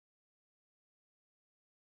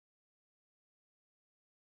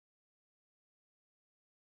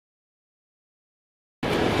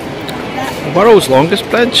The world's longest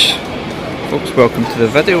bridge. Folks, welcome to the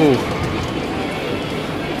video.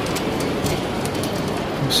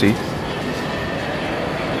 We'll see.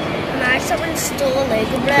 Now someone stole a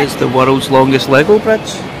Lego brick. It's the world's longest Lego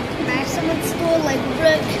bridge. Now someone stole a Lego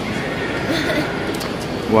brick.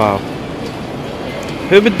 Wow.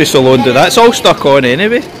 Who would be so low to that? It's all stuck on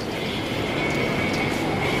anyway.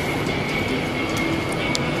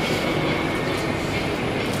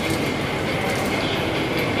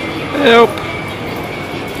 Help!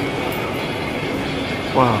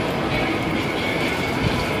 Wow.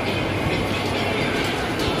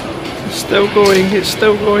 It's still going, it's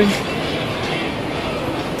still going.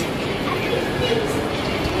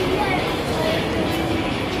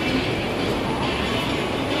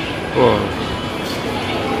 Whoa.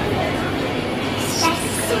 That's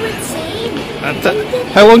so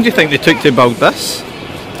insane. How long do you think they took to build this?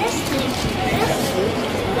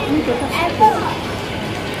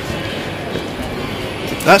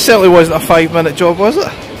 That certainly wasn't a 5-minute job, was it?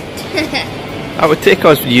 That would take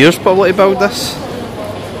us years probably to build this.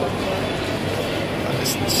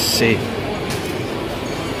 That's insane.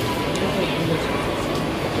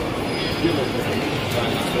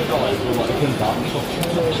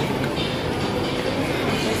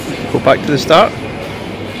 Go back to the start.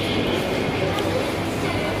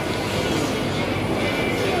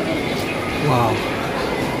 Wow.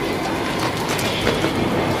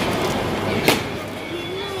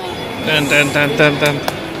 Dun, dun, dun, dun, dun.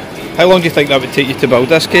 How long do you think that would take you to build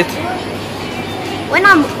this, kid? When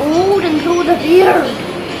I'm old and grow the beard.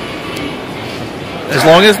 As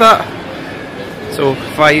long as that? So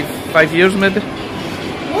 5 years maybe?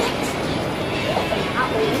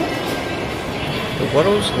 The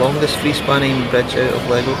world's longest free-spanning bridge out of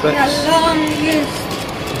Lego bricks. The longest.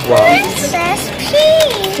 Wow. Princess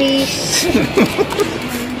Peach.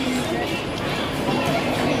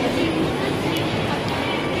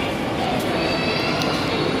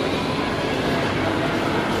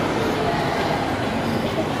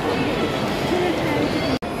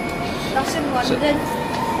 That's in London.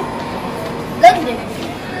 London.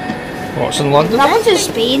 What's in London? That one's in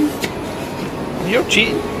Spain. You're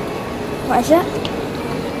cheating. What is it?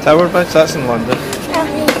 Tower Bridge, that's in London. That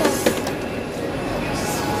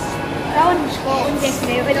one's in Scotland,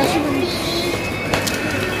 definitely. That's in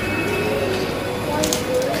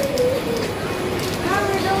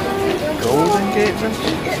Golden Gate Bridge.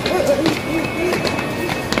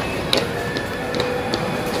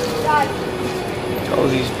 All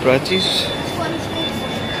these bridges.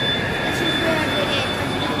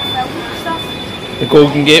 The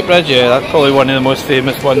Golden Gate Bridge, yeah, that's probably one of the most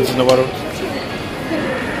famous ones in the world.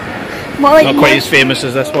 Not quite as famous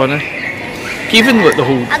as this one, eh? Even with the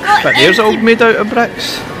whole bit there's all made out of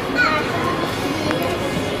bricks.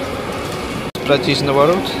 Bridges in the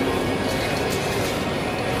world.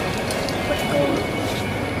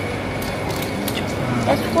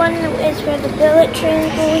 This one is where the bullet train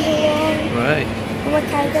goes along. Right.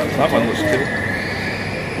 That one looks cool.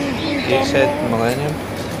 Gateshead, Millennium.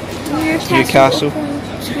 Newcastle.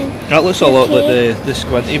 That looks a lot like the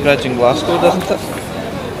Squinty Bridge in Glasgow, doesn't it?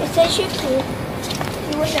 It says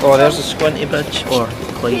UK. Oh, there's the Squinty Bridge, or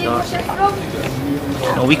Clyde Arc.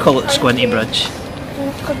 No, we call it the Squinty Bridge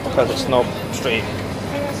because it's not straight.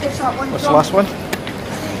 What's the last one?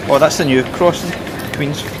 Oh, that's the new crossing,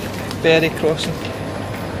 Queensberry crossing,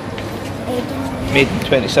 made in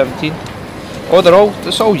 2017. Oh,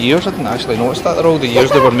 it's all years. I didn't actually notice that. They're all the years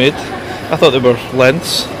they were made. I thought they were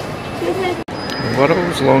lengths. The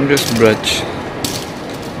world's longest bridge.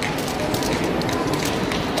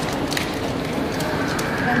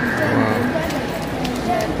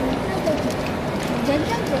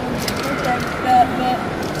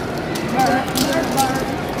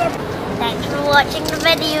 Thanks for watching the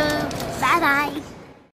video. Bye bye.